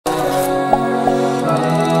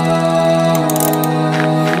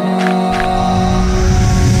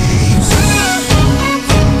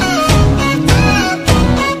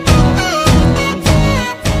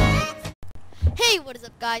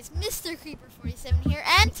Creeper 47 here,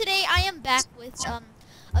 and today I am back with a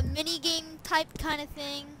mini game type kind of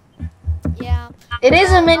thing. Yeah. It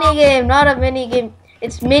is a mini game, not a mini game.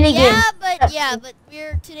 It's mini game. But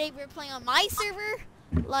today we're playing on my server,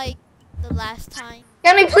 like the last time.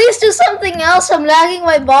 Can we please do something else? I'm lagging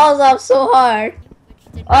my balls off so hard.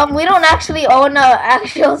 We don't actually own a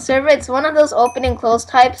actual server. It's one of those open and close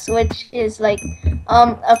types, which is like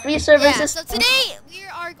a free server Yeah. system. So today we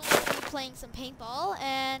are going to be playing some paintball,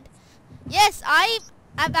 and yes, I've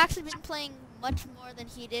actually been playing much more than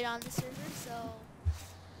he did on the server, so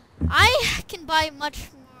I can buy much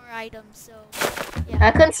more items. So yeah.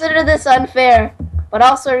 I consider this unfair, but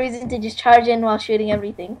also a reason to just charge in while shooting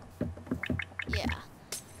everything. Yeah.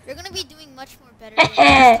 We're gonna be doing much more better this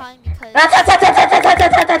time because wow,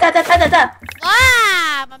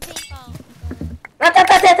 my paintball.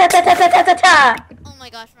 Oh my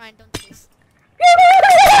gosh, Ryan, don't do this.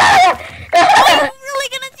 Are you really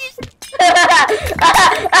gonna do?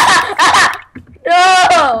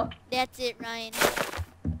 No. That's it, Ryan.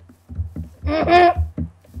 Mhm.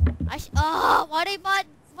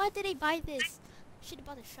 Why did I buy this? Should have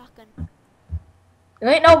bought a shotgun. You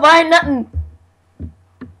ain't no buying nothing.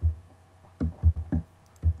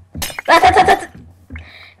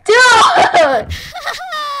 Dude!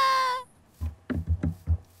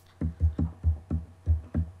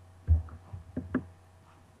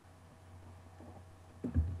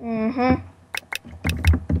 Mhm.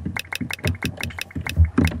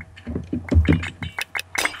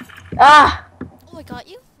 Ah! Oh, I got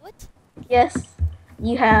you? What? Yes,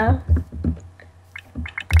 you have.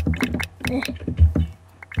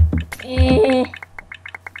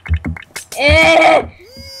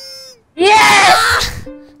 Yes!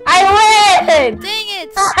 I win! Dang it!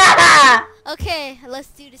 Okay, let's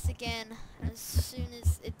do this again as soon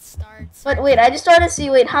as it starts. But wait, I just want to see,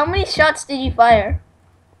 how many shots did you fire?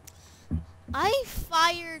 I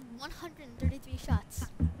fired 133 shots.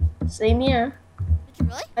 Same here. Did you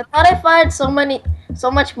really? I thought I fired so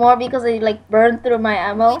much more because I like burned through my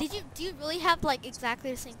ammo. Wait, do you really have like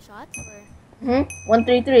exactly the same shots or?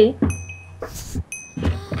 133. That's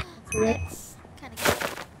kind of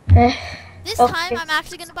good. This Okay. time I'm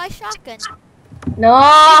actually gonna buy shotgun. No.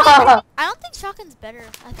 I don't think shotgun's better.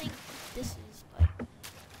 I think this is, but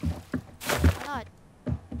why not?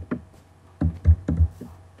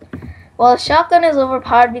 Well, shotgun is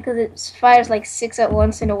overpowered because it fires like 6 at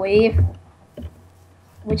once in a wave,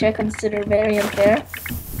 which I consider very unfair.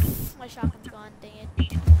 My shotgun's gone. Dang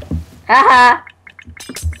it. Haha.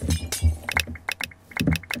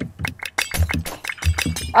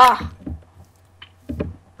 Ah.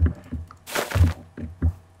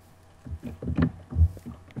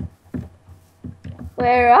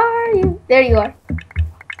 Where are you? There you are.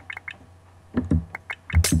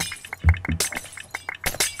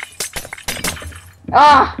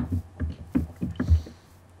 Ah.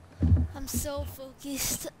 I'm so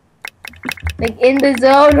focused. Like in the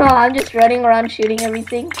zone while I'm just running around shooting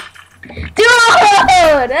everything. Dude!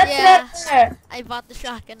 That's Yeah. not fair. I bought the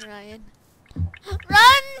shotgun, Ryan.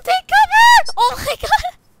 Run! Take cover! Oh my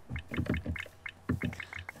god!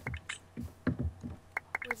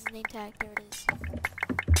 Where's his name tag? There it is.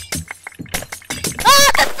 Ah!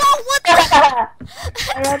 No! What the?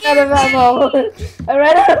 I ran out of ammo. I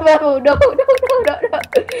ran out of ammo. No.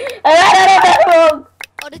 I ran out of ammo.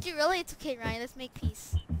 Oh, did you really? It's okay, Ryan. Let's make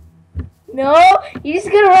peace. No, you're just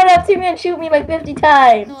gonna run up to me and shoot me like 50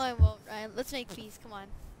 times. No, I won't, Ryan. Let's make peace. Come on.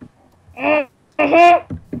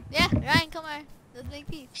 Mm-hmm. Yeah, Ryan, come on. Let's make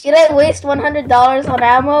peace. Should I waste $100 on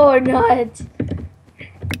ammo or not?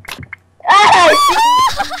 Ah!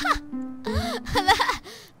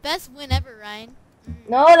 Best win ever, Ryan.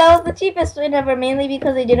 No, that was the cheapest win ever, mainly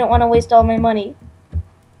because I didn't want to waste all my money.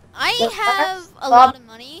 I have a lot of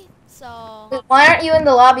money, so Wait, why aren't you in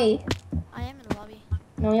the lobby? I am in the lobby.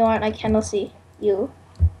 No, you aren't. I cannot see you.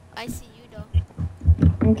 I see you though.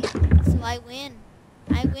 Okay. So I win.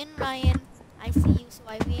 I win, Ryan. I see you, so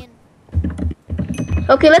I win.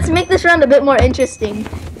 Okay, let's make this round a bit more interesting.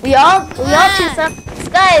 We all choose some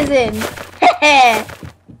skies in.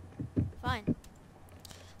 Fine.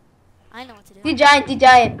 I know what to do. D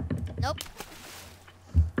giant. Nope.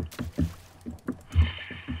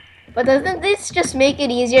 But doesn't this just make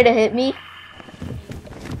it easier to hit me?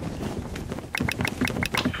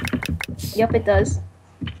 Yup, it does.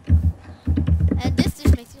 And this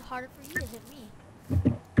just makes it harder for you to hit me.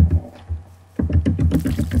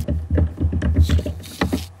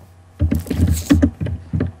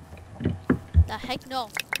 The heck no.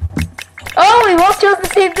 Oh, we both chose the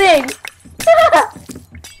same thing.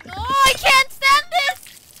 No, I can't stand this.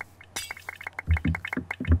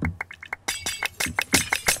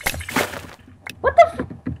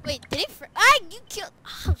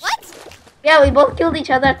 Yeah, we both killed each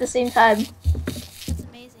other at the same time. That's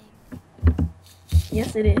amazing.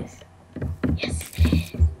 Yes, it is. Yes, it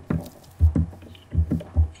is.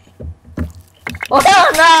 Oh, hell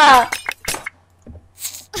no!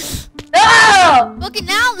 No! Okay,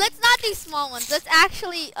 now let's not do small ones. Let's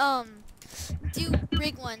actually do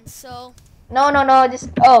big ones. So No, no, no. Just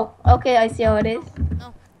okay. I see how it is.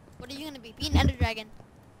 no, what are you gonna be? Be an Ender Dragon.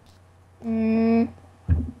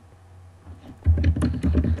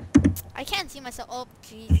 I can't see myself. Oh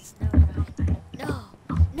Jesus, no, Ryan. No,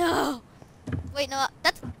 no. Wait, no,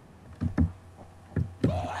 that's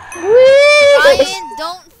Ryan.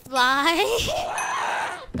 Don't fly.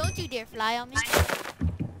 Don't you dare fly on me.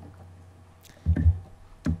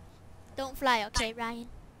 Don't fly, okay, Ryan?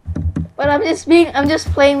 But I'm just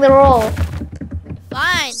playing the role.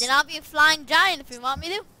 Fine, then I'll be a flying giant if you want me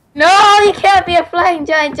to. No, you can't be a flying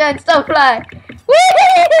giant. Stop flying.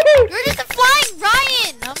 You're just a flying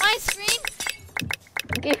Ryan on my screen.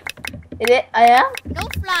 Okay, I am. No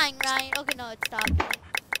flying, Ryan. Okay, no, it stopped.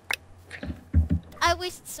 I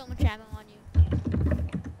wasted so much ammo on you.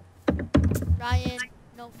 Ryan,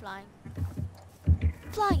 no flying.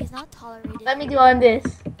 Flying is not tolerated. Let me go on this.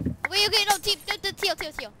 Wait, okay, no, teal.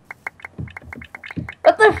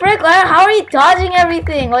 What the frick? How are you dodging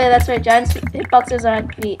everything? Oh yeah, that's right. Giant hitboxes are on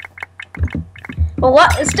feet. But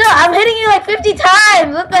what? Still, I'm hitting you like 50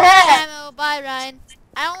 times. What the heck? Ammo, bye, Ryan.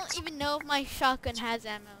 I don't even know if my shotgun has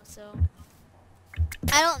ammo, so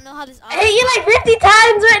I don't know how this. I hit you like 50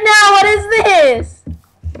 times right now. What is this?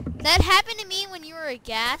 That happened to me when you were a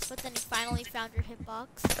gas, but then you finally found your hitbox.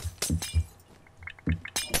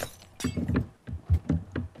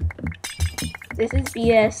 This is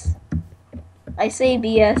BS. I say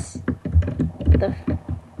BS. I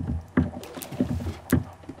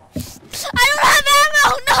don't have ammo.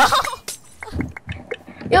 No.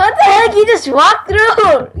 Yo, what the heck? You just walked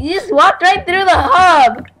through. You just walked right through the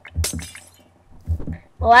hub.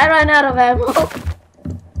 Well, I ran out of ammo.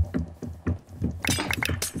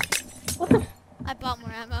 What the? I bought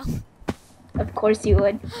more ammo. Of course you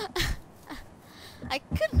would. I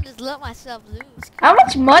couldn't just let myself lose. How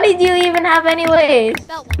much money do you even have anyways?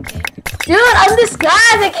 About 1K. Dude, I'm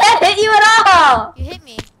disguised. I can't hit you at all. You hit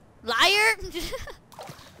me. Liar.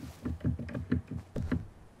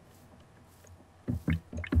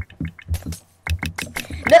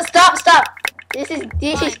 No, stop. This is Fine.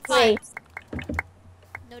 play.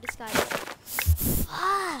 No disguise.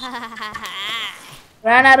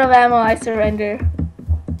 Ran out of ammo. I surrender. Do you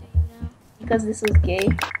know? Because this was gay.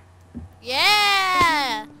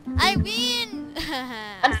 Yeah! I win!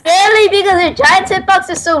 Unfairly because your giant hitbox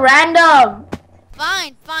is so random.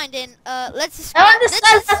 Fine, then let's just That's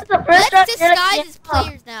the first round. disguise as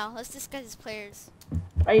players now. Let's disguise as players.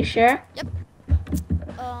 Are you sure? Yep.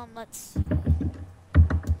 Let's see.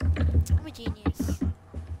 I'm a genius.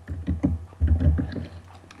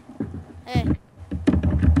 Hey,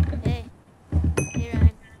 Ryan.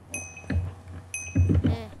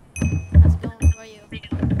 Hey, how's it going for you?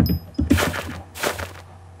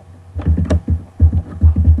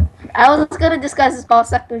 I was gonna disguise as ball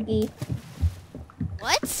sucker G.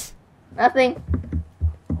 What? Nothing.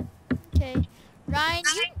 Okay. Ryan,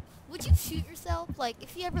 would you shoot yourself? Like,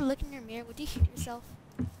 if you ever look in your mirror, would you shoot yourself?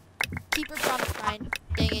 Keep your promise, Ryan.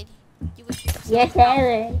 Dang it. You would shoot yourself. Yes, I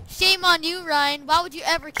would. Shame on you, Ryan. Why would you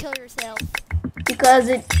ever kill yourself? Because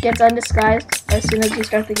it gets undisguised as soon as you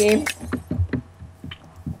start the game.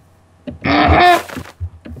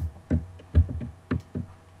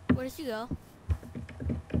 Where did you go?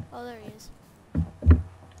 Oh, there he is.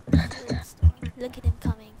 Look at him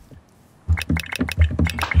coming.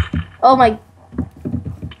 Oh my.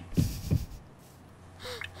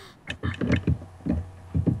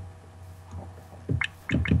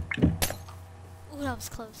 Ooh, that was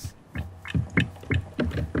close.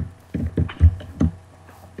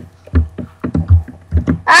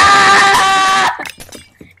 Ah!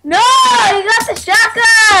 No, you got the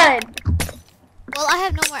shotgun. Well, I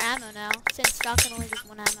have no more ammo now, since shotgun only gives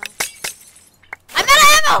 1 ammo. I'm out of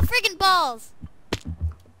ammo! Friggin' balls!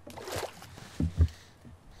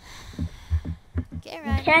 Okay, You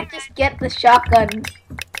Ryan. can't just get the shotgun.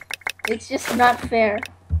 It's just not fair.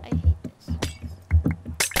 I hate this.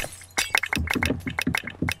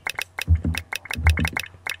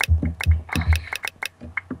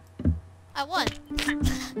 I won. Ryan.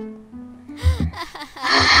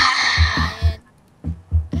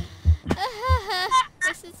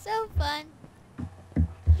 This is so fun.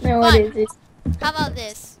 No, what Fine. is it? How about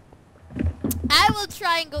this? I will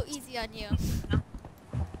try and go easy on you.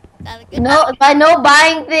 That a good No, by no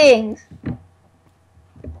buying things.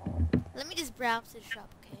 Let me just browse the shop,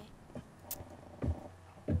 okay?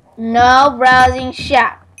 No browsing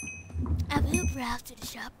shop. I will browse to the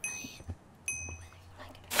shop, Ryan. Whether you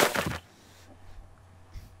like it or not.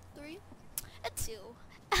 3, a 2,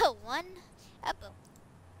 a 1, a boom.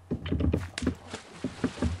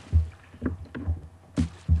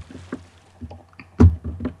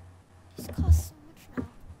 This costs so much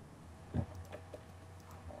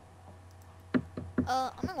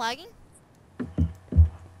now. Am I lagging?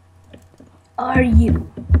 Are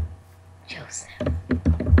you, Joseph?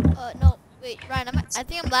 No. Wait, Ryan, I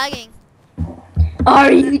think I'm lagging.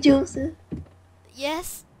 Are you, Joseph?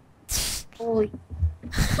 Yes. Boy.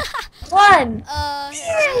 One.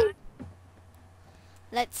 Here.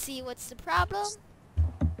 Let's see what's the problem.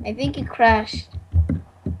 I think it crashed.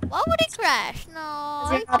 Why would it crash? No,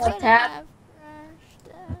 Is it it not a couldn't tab? have crashed.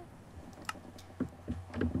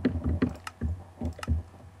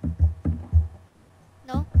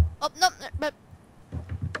 No. Oh no, but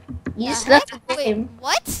You the just left heck? the Wait, game.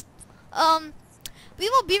 what? We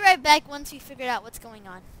will be right back once we figured out what's going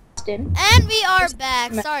on. Austin. And we are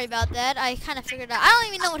back. Sorry about that. I kind of figured out. I don't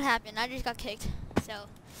even know what happened. I just got kicked. So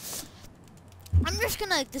I'm just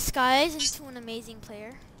gonna disguise into an amazing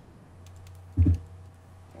player.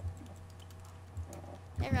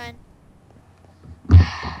 Hey, Ryan.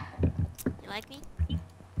 You like me?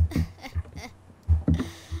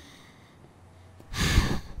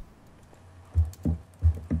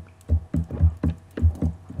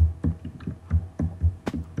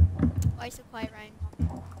 Why so quiet, Ryan?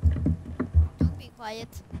 Don't be quiet.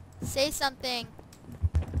 Say something.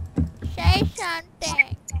 Say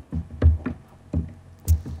something.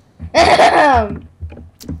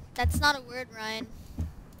 That's not a word, Ryan.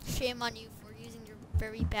 Shame on you for using your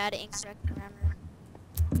very bad incorrect grammar.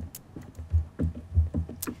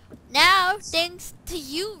 Now, thanks to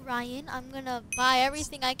you, Ryan, I'm gonna buy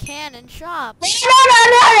everything I can and shop. No.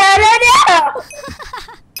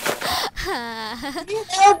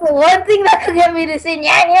 That was the one thing that could get me to say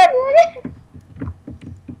nya, nya, nya.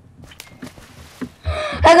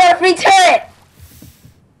 I got a free turret.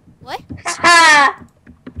 What? Haha.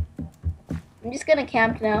 I'm just gonna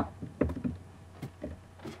camp now.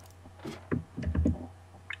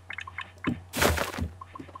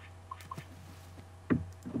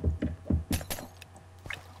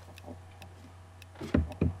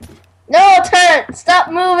 No, turret! Stop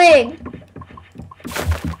moving!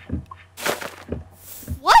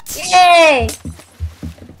 What? Yay!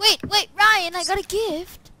 Wait, Ryan, I got a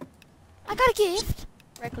gift. I got a gift.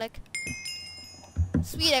 Right click.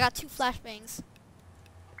 Sweet, I got 2 flashbangs.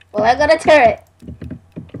 Well, I got a turret.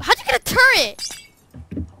 How'd you get a turret?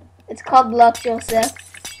 It's called luck, Joseph.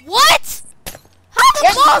 What? How the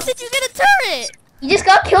Yes. balls did you get a turret? You just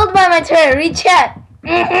got killed by my turret. Read chat.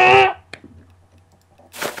 The heck?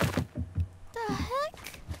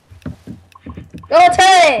 Go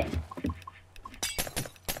turret!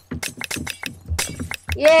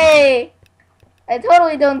 Yay! I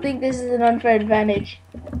totally don't think this is an unfair advantage.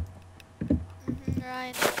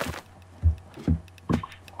 Right.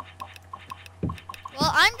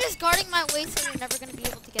 Well, I'm just guarding my way so you're never gonna be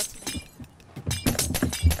able to get to me.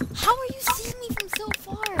 How are you seeing me from so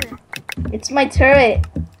far? It's my turret.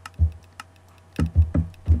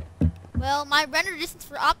 Well, my render distance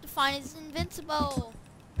for Optifine is invincible.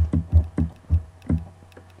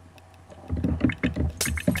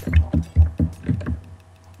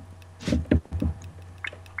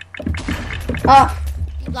 Oh,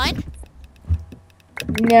 You blind?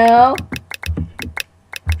 no.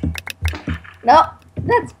 No,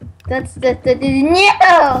 that's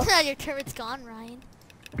no. Your turret's gone, Ryan.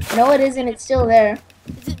 No, it isn't. It's still there.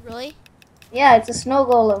 Is it really? Yeah, it's a snow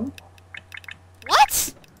golem.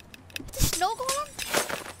 What? It's a snow golem?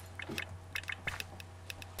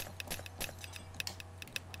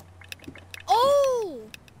 Oh!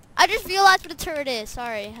 I just realized what a turret is.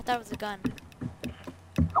 Sorry, I thought it was a gun.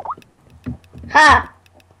 Ha!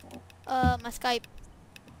 My Skype.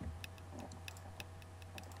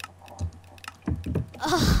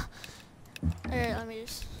 Alright, let me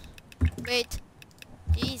just... Wait.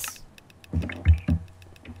 Jeez.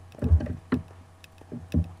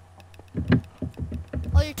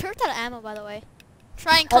 Oh, your turret's out of ammo, by the way.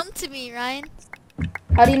 Try and come to me, Ryan.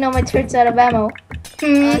 How do you know my turret's out of ammo?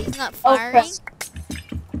 He's not Oh, firing. press.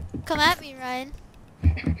 Come at me, Ryan.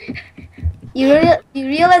 You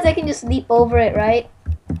realize I can just leap over it, right?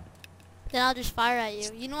 Then I'll just fire at you.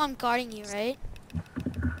 You know I'm guarding you, right?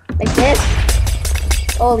 Like this.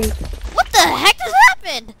 Holy. What the heck just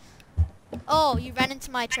happened? Oh, you ran into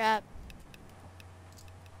my trap.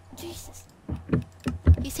 Jesus.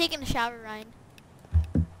 He's taking a shower, Ryan.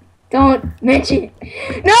 Don't mention it.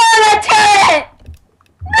 No, that turret!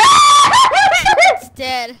 It's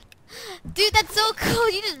dead. Dude, that's so cool.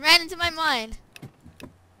 You just ran into my mind.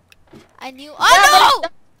 I knew. Oh no!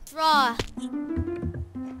 Draw.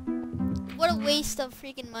 What a waste of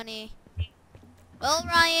freaking money. Well,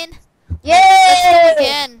 Ryan. Yay! Let's go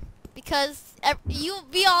again. Because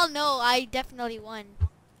we all know I definitely won.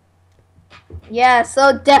 Yeah,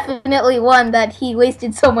 so definitely one that he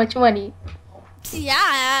wasted so much money.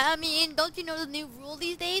 Yeah, I mean, don't you know the new rule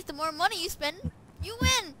these days? The more money you spend, you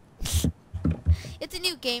win. It's a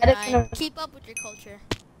new game, Ryan. Keep up with your culture.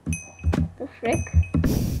 The frick?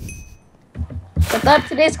 I thought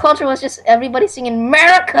today's culture was just everybody singing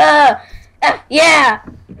America! Yeah!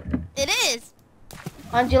 It is!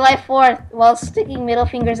 On July 4th, while sticking middle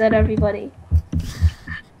fingers at everybody.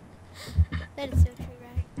 That is so true,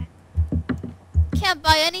 Ryan. Can't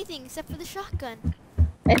buy anything except for the shotgun.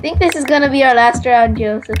 I think this is gonna be our last round,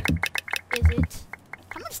 Joseph. Is it?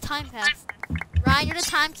 How much time passed? Ryan, you're the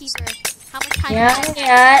timekeeper. How much time passed?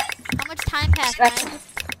 Yeah. How much time passed, Ryan?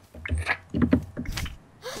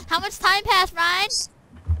 How much time passed, Ryan?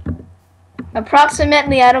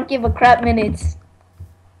 Approximately, I don't give a crap, minutes.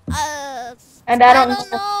 And I don't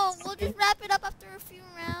know. We'll just wrap it up after a few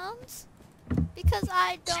rounds. Because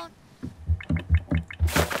I don't...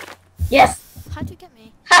 Yes! How'd you get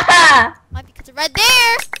me? Haha! Might be because it's right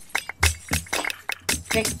there!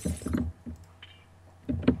 Frick.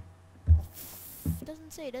 It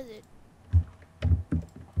doesn't say, does it?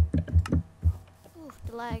 Ooh,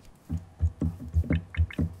 the lag.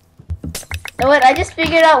 You know what? I just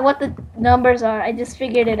figured out what the numbers are. I just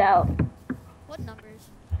figured it out. What numbers?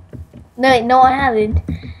 No, wait, no, I haven't.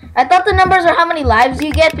 I thought the numbers are how many lives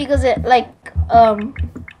you get because it like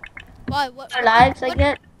Why? What lives I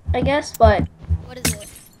get, I guess, but what is it?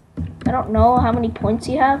 I don't know how many points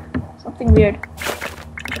you have. Something weird.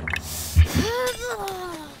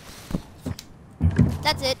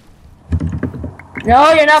 That's it.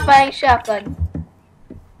 No, you're not buying shotgun.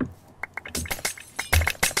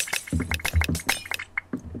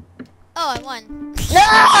 Oh, I won.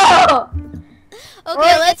 No!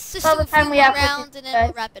 Okay, let's just do a few we more have rounds and then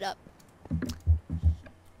we'll wrap it up.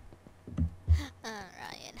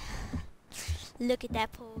 Ryan. Look at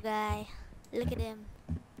that poor guy. Look at him.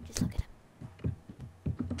 Just look at him.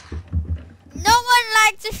 No one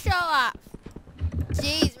likes to show off.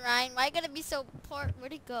 Jeez, Ryan, why you gotta be so poor?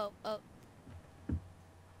 Where'd he go? Oh.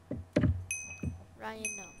 Ryan,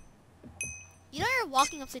 no. You know you're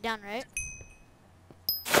walking upside down, right?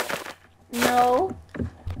 No.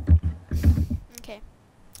 Okay.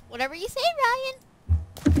 Whatever you say, Ryan.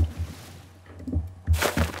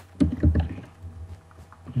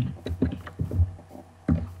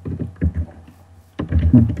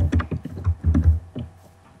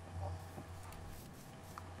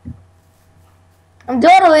 I'm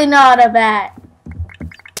totally not a bat.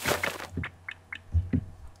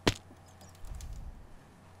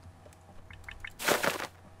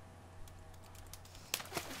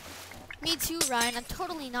 Me too, Ryan. I'm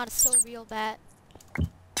totally not a so real bat.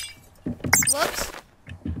 Whoops.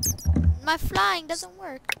 My flying doesn't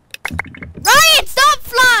work. Ryan, stop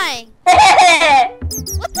flying!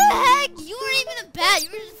 What the heck? You weren't even a bat. You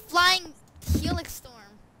were just flying Helix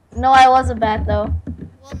Storm. No, I was a bat though.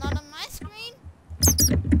 Well, not on my screen.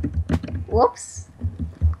 Whoops.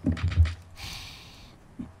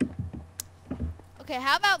 Okay,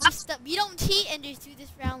 how about we don't cheat and just do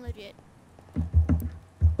this round legit?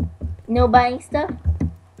 No buying stuff?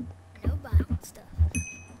 No buying stuff.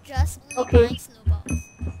 Just only Okay. buying snowballs.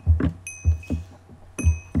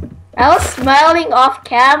 I was smiling off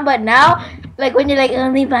cam, but now, like when you're like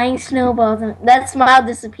only buying snowballs, that smile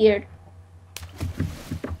disappeared.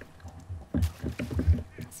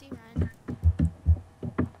 See, Ryan.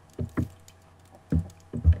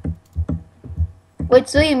 Wait,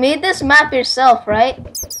 so you made this map yourself, right?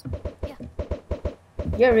 Yeah.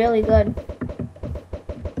 You're really good.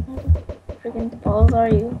 Freaking balls are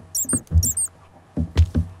you?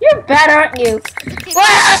 You're bad, aren't you? Okay,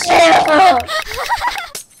 Wow!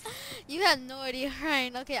 You had no idea,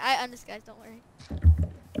 Ryan. Okay, I understand, guys. Don't worry.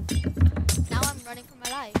 Now I'm running for my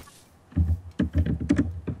life.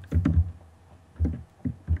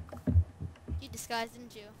 You disguised,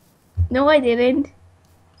 didn't you? No, I didn't.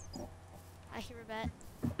 I hear a bat.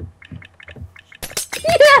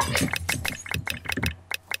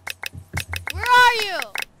 Where are you?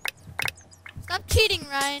 Stop cheating,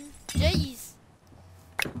 Ryan. Jeez.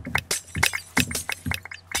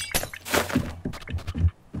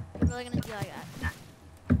 You're really gonna do like that?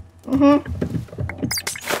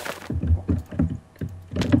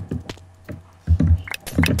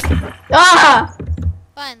 Ah!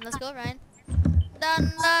 Fine, let's go, Ryan.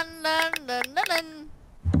 Dun dun dun dun dun dun.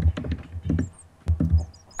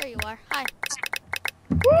 There you are. Hi.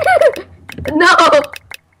 No!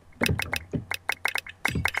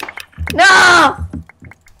 No!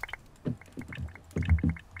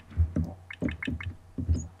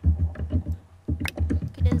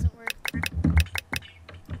 Okay, that doesn't work.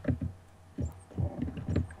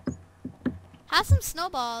 Have some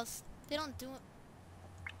snowballs. They don't do it.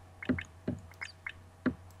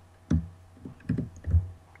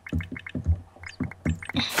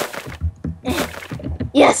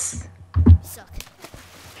 Yes! You suck.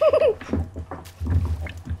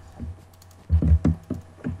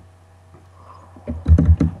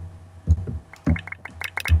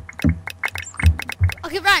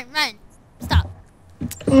 Okay, Ryan, stop.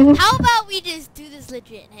 Mhm. How about we just do this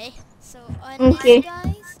legit, hey? So, Okay. these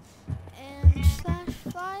guys, and slash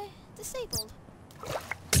fly disabled.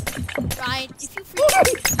 Ryan, if you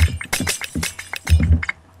freaking...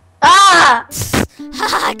 Ah!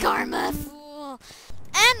 Haha, karma, fool.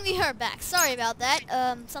 And we are back. Sorry about that.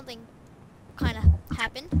 Something kind of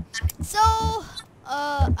happened. So,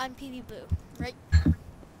 I'm PB Blue, right?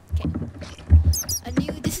 Okay.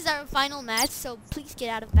 This is our final match, so please get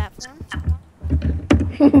out of bat form.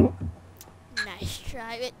 Nice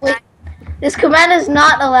try. Wait, this command is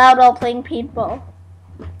not allowed while playing paintball.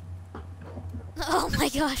 Oh my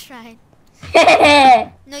gosh, Ryan.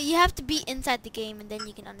 No, you have to be inside the game and then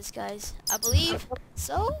you can undisguise. I believe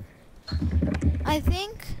so. I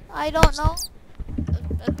think. I don't know.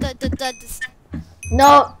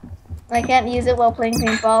 No, I can't use it while playing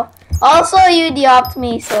paintball. Also, you de-opt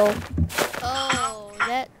me, so... Oh,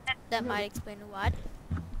 that might explain what.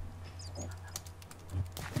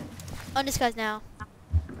 Undisguise now.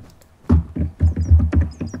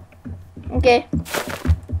 Okay.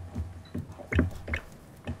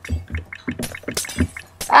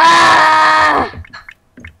 Ah!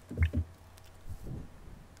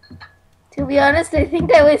 To be honest, I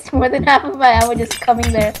think I waste more than half of my ammo just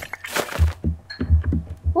coming there.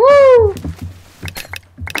 Woo!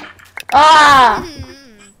 Ah!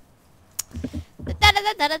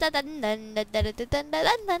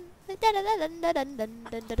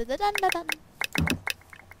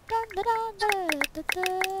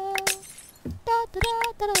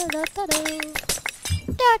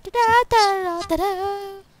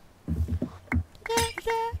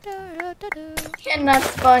 Cannot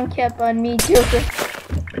spawn cap on me, Joker.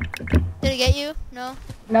 Did it get you? No?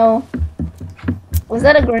 No. Was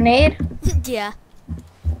that a grenade? Yeah.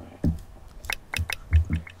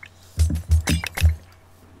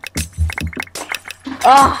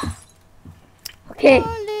 Ah. Okay.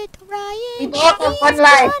 We both have one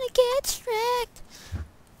life. Get strict.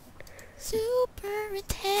 Super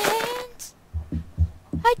intense.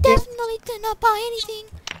 I definitely did not buy anything.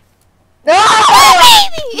 No!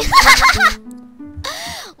 Baby!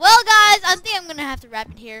 Well, guys, I think I'm gonna have to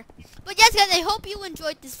wrap it here. But yes, guys, I hope you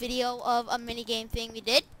enjoyed this video of a mini game thing we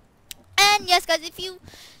did. And yes, guys, if you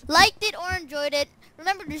liked it or enjoyed it,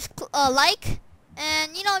 remember to just like,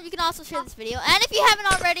 and you can also share this video. And if you haven't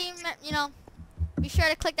already, be sure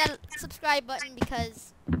to click that subscribe button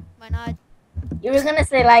because why not? You were gonna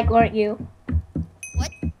say like, weren't you?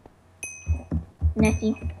 What?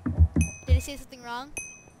 Nothing. Did I say something wrong?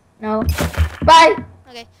 No. Bye.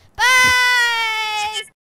 Okay. Bye.